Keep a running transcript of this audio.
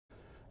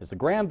As the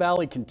Grand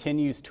Valley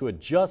continues to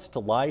adjust to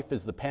life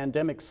as the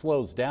pandemic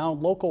slows down,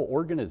 local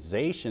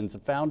organizations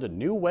have found a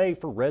new way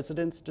for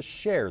residents to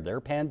share their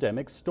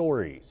pandemic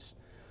stories.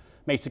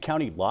 Mesa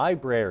County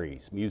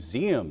libraries,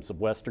 museums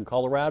of Western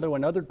Colorado,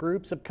 and other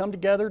groups have come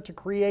together to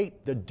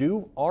create the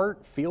Do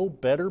Art Feel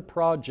Better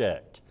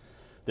project.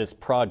 This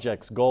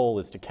project's goal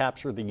is to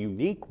capture the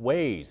unique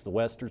ways the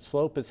Western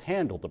Slope has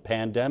handled the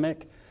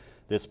pandemic.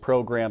 This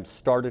program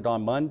started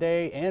on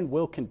Monday and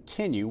will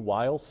continue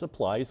while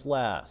supplies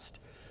last.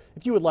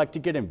 If you would like to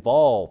get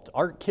involved,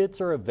 art kits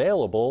are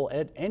available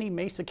at any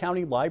Mesa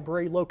County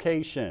library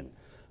location.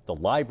 The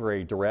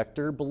library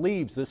director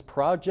believes this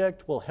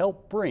project will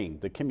help bring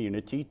the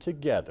community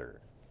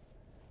together.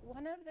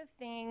 One of the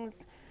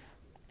things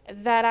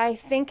that I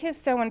think is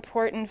so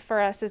important for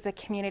us as a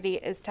community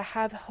is to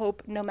have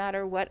hope no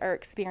matter what our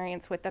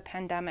experience with the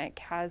pandemic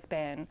has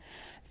been.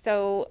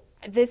 So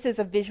this is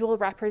a visual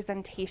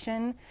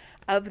representation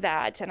of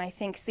that, and I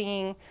think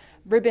seeing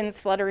ribbons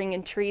fluttering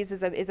in trees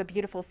is a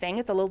beautiful thing.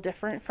 It's a little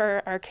different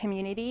for our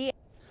community.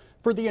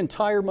 For the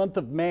entire month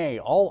of May,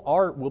 all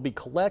art will be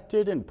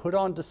collected and put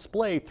on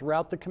display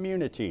throughout the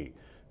community.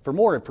 For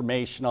more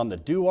information on the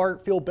Do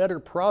Art Feel Better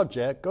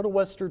project, go to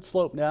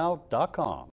westernslopenow.com.